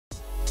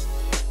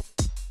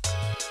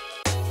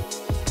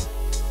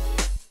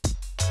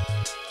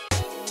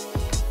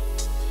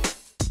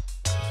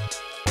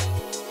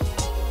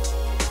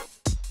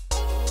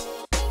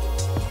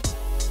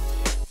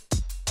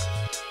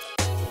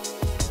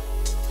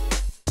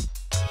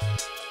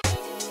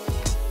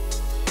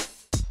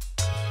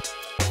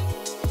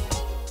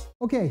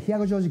Okay,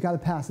 Hiago George got a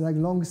pass, like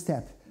long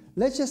step.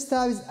 Let's just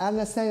start with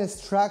understanding the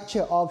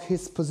structure of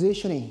his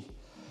positioning.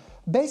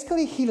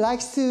 Basically, he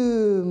likes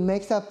to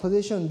make that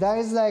position that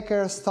is like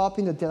a stop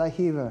in the De La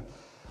Riva.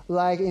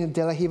 Like in the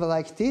De La Riva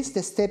like this,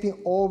 they're stepping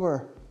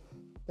over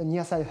the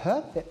near side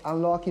hook, they're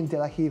unlocking De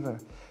La Riva.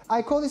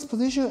 I call this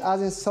position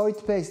as a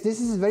solid base.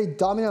 This is a very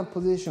dominant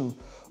position.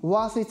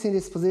 Once it's in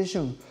this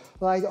position,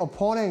 like the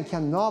opponent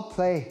cannot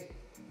play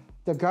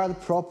the guard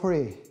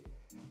properly.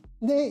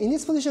 Then in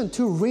this position,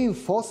 to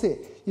reinforce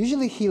it,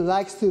 usually he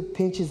likes to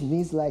pinch his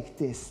knees like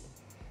this.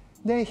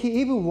 Then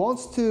he even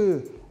wants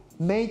to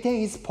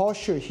maintain his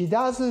posture. He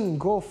doesn't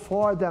go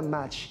forward that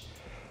much.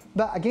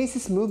 But against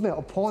his movement,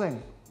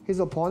 his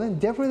opponent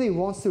definitely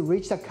wants to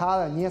reach the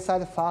collar near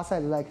side, far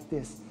side like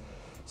this.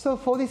 So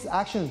for this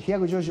action,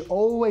 Hiago George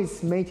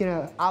always maintain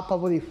an upper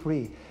body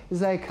free.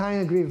 It's like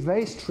kind of grip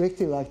very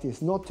strictly like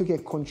this, not to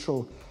get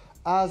control,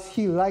 as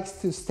he likes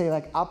to stay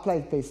like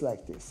upright base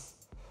like this,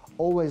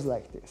 always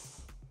like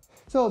this.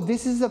 So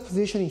this is the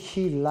position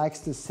he likes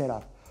to set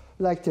up,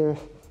 like the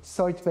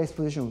solid base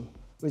position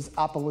with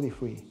upper body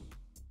free.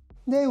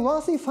 Then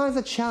once he finds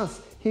a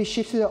chance, he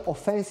shifts to the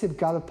offensive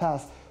guard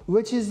pass,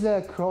 which is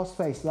the cross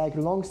face, like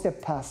long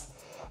step pass.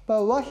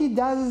 But what he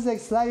does is like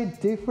slightly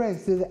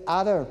different to the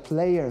other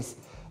players,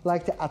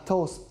 like the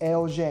Atos,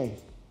 LJ.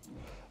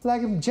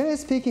 Like generally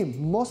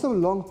speaking, most of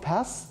long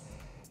pass,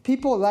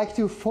 people like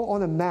to fall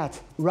on the mat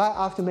right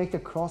after make the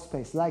cross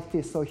face, like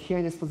this. So here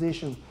in this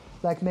position,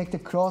 like make the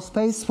cross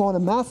face, fall on the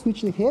mat,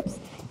 switch the hips,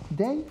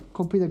 then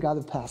complete the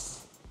guard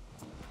pass.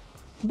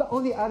 But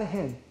on the other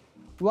hand,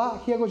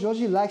 what Hiago George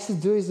likes to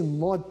do is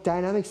more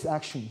dynamics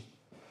action.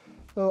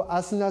 So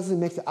as soon as he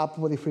makes the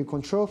upper body free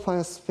control,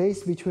 finds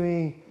space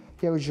between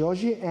Hiago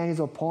George and his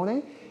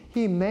opponent,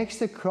 he makes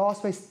the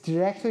cross face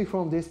directly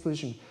from this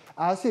position.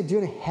 As he's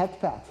doing a head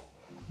pat,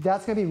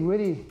 that's gonna be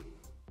really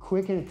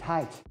quick and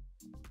tight,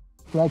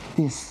 like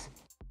this.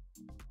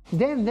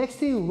 Then next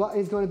thing, what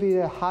is gonna be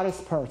the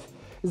hardest part,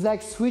 is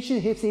like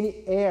switching hips in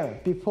the air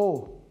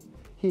before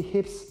his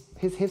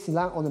hips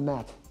land on the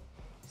mat.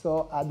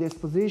 So at this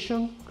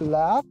position,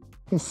 grab,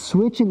 and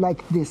switch it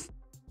like this.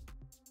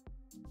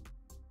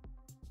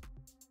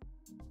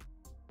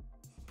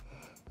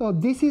 So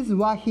this is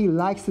what he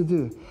likes to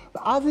do.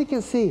 But as you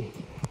can see,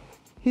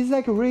 he's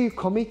like really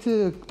committed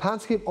to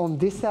pants grip on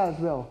this side as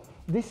well.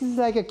 This is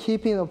like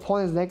keeping the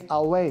opponent's leg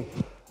away,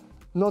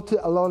 not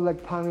to allow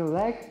like pounding the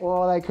leg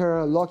or like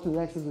locking the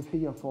legs as a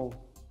figure four.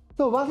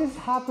 So once this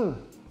happens,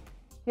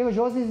 Hiago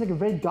George is like a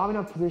very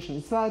dominant position.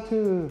 It's like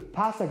to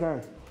pass the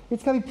guard.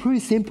 It's gonna be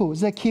pretty simple.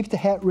 It's like keep the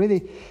head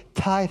really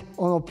tight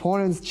on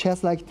opponent's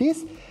chest like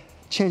this,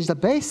 change the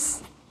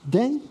base,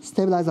 then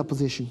stabilize the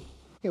position.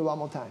 Okay, one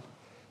more time.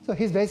 So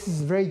his base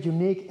is very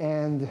unique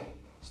and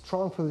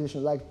strong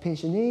position, like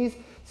pinch the knees,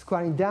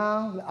 squatting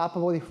down, the upper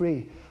body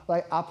free,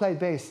 like upright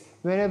base.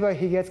 Whenever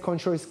he gets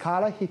control his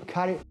collar, he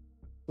cut it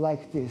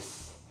like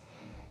this.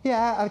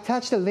 Yeah, I've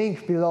attached the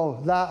link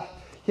below that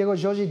Hiago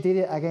George did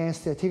it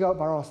against Tigre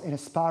Barros in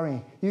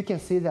sparring. You can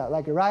see that,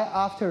 like right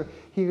after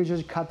Hiago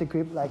George cut the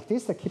grip like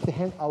this, to keep the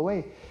hand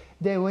away.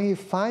 Then when he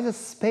finds a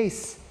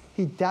space,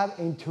 he dives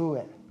into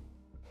it.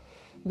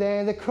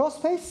 Then the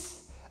cross face,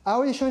 I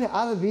already showed in the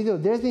other video,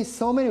 there's been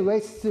so many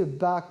ways to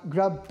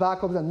grab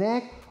back of the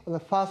neck, or the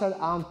far side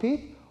armpit,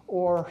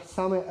 or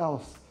somewhere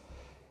else.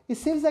 It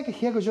seems like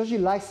Hiago George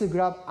likes to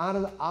grab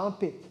under the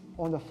armpit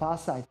on the far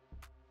side,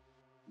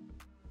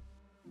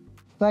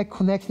 like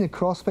connecting the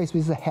cross face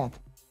with the head.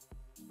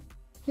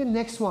 The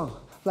next one,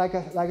 like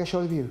I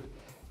showed you,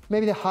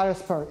 maybe the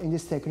hardest part in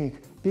this technique.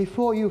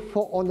 Before you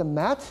fall on the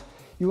mat,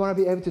 you want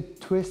to be able to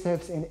twist the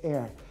hips in the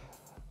air.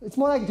 It's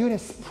more like doing a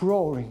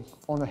sprawling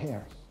on the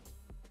hair.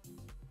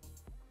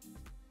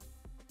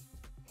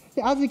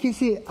 As you can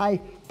see, I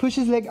push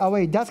his leg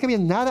away. That's gonna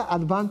be another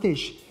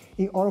advantage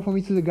in order for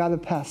me to guard the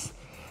pass.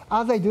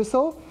 As I do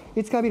so,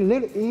 it's gonna be a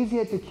little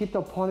easier to keep the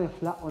opponent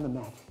flat on the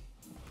mat.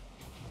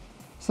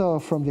 So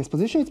from this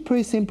position, it's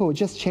pretty simple.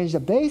 Just change the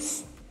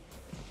base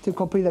to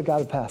complete the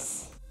guard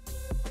pass.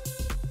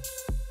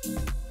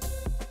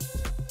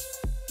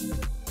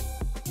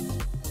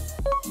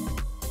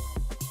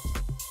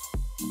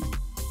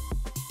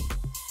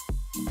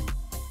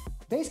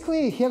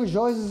 Basically, Hiago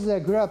George is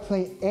good at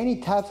playing any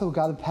type of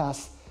guard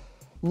pass.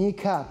 Knee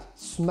cut,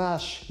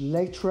 smash,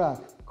 leg track,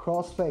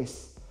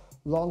 crossface,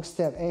 long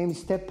step, aim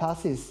step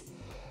passes.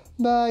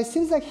 But it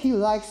seems like he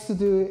likes to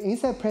do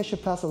inside pressure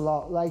pass a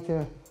lot, like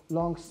the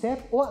long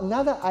step. Or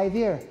another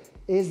idea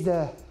is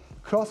the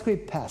cross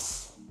grip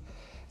pass.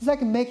 It's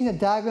like making a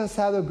diagonal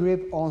side of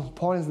grip on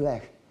opponent's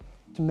leg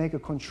to make a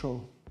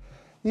control.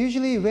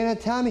 Usually when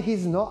at time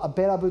he's not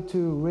available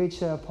to reach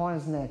the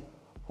opponent's neck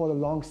for the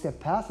long step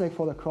pass, like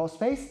for the cross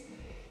face,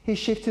 he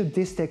shifts to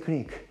this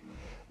technique.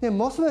 Then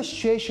most of the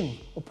situation,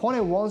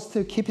 opponent wants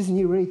to keep his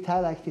knee really tight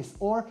like this,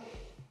 or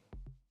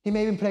he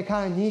may even play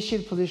kind of knee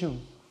shift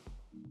position.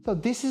 So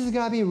this is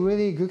gonna be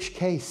really good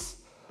case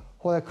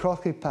for the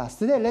cross grip pass.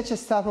 Today, let's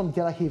just start from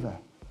De La Riva,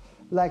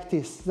 like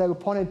this. The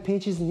opponent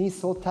pinches knee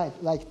so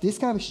tight, like this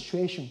kind of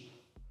situation.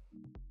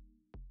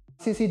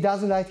 since he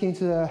doesn't like to get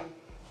into the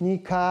knee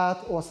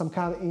cut or some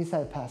kind of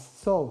inside pass.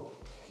 So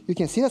you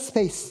can see the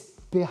space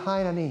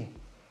behind the knee.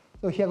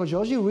 So Hiago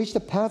George, reach the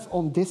pants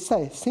on this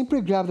side.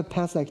 Simply grab the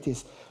pants like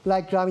this,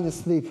 like grabbing the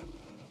sleeve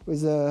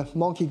with a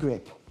monkey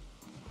grip.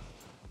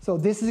 So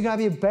this is going to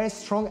be a very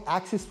strong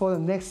axis for the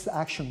next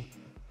action.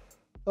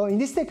 So in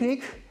this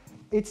technique,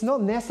 it's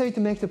not necessary to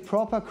make the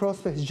proper cross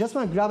face. You just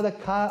want to grab the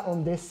collar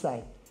on this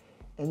side.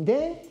 And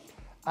then,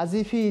 as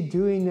if you're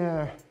doing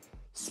a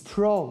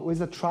sprawl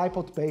with a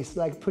tripod base,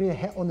 like putting a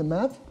head on the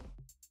mat.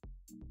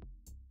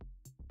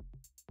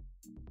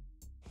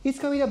 It's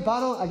going to be the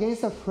bottom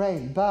against the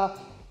frame, but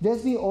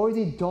there's been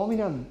already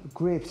dominant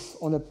grips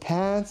on the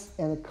pants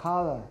and the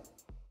collar.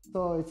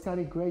 So it's going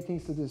to be great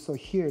things to do. So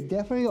here,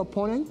 definitely the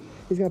opponent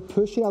is going to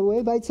push it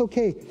away, but it's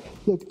okay.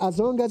 Look, as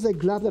long as I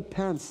grab the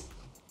pants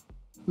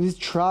with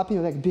trapping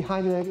your leg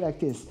behind the leg like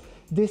this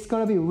is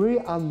going to be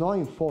really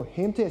annoying for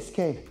him to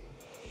escape.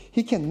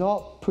 He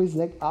cannot put his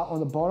leg out on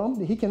the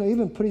bottom. He cannot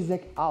even put his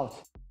leg out.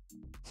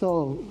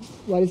 So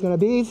what it's going to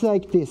be is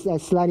like this,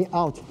 like sliding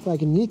out,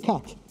 like a knee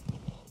cut.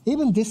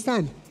 Even this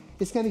time,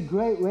 it's going to be a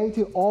great way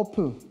to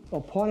open the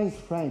opponent's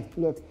frame.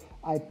 Look,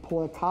 I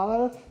pull a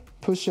collar,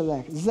 push your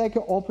leg. It's like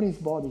opening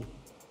his body.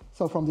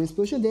 So from this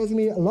position, there's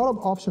going to be a lot of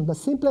options. The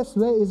simplest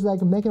way is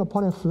like making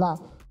opponent flat.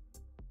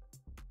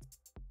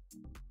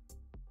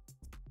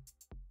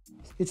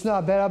 It's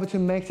not better to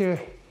make the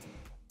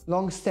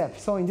long step.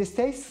 So in this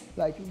case,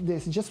 like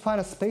this, just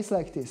find a space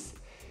like this.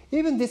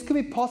 Even this could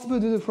be possible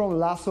to do from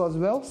lasso as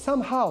well.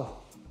 Somehow,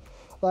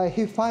 like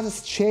he finds a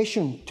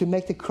situation to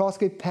make the cross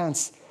grip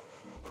pants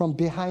from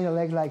behind the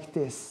leg like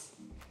this.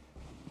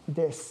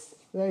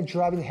 Then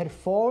driving the head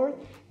forward.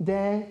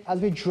 Then as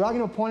we drag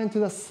an opponent to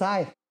the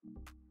side,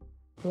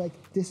 like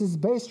this is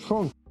very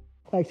strong.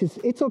 Like this,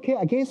 it's okay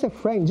against the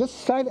frame.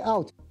 Just slide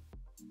out.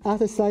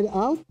 After slide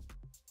out,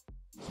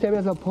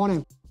 stabilize the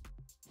opponent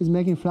is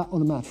making flat on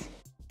the mat.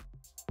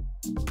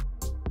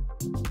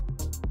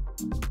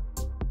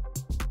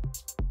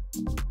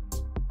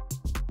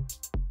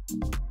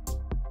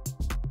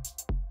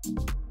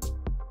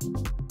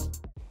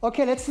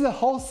 Okay, let's do the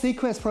whole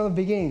sequence from the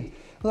beginning.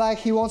 Like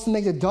he wants to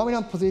make the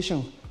dominant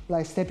position,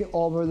 like stepping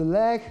over the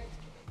leg,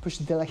 push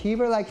the de la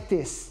riva like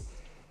this,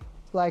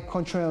 like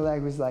controlling the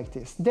leg with like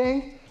this.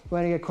 Then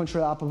when he get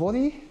control the upper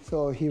body,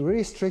 so he really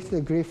restricts the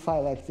grip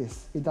fight like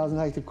this. He doesn't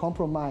like to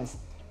compromise,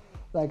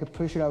 like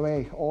push it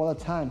away all the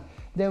time.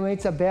 Then when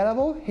it's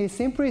available, he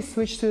simply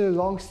switch to the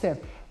long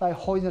step, like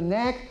hold the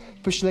neck,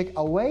 push the leg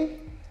away,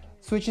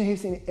 switching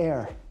hips in the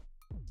air.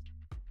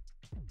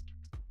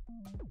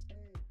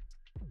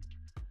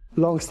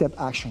 Long step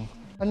action.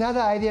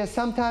 Another idea,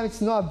 sometimes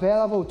it's not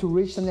available to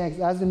reach the neck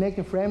as they make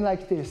the frame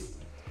like this.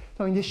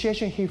 So in this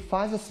situation, he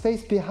finds a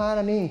space behind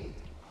the knee,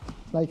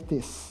 like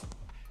this.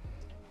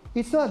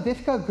 It's not a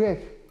difficult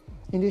grip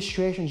in this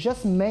situation,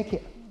 just make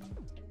it.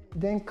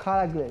 Then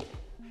collar grip.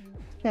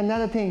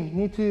 Another thing,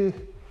 need to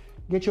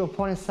get your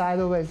opponent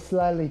sideways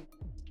slightly.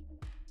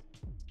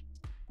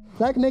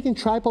 Like making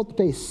tripod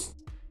base.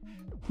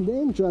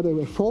 Then drive the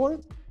way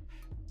forward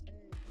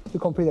to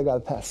complete the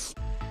guard pass.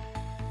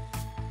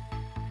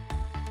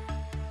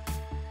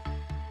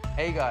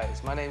 Hey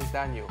guys, my name is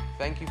Daniel.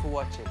 Thank you for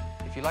watching.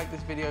 If you like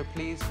this video,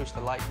 please push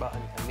the like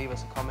button and leave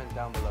us a comment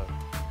down below.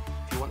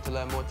 If you want to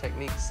learn more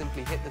techniques,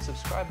 simply hit the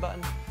subscribe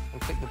button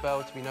and click the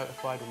bell to be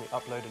notified when we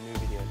upload a new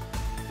video.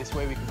 This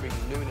way we can bring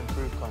you new and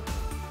improved content.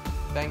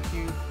 Thank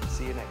you,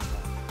 see you next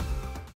time.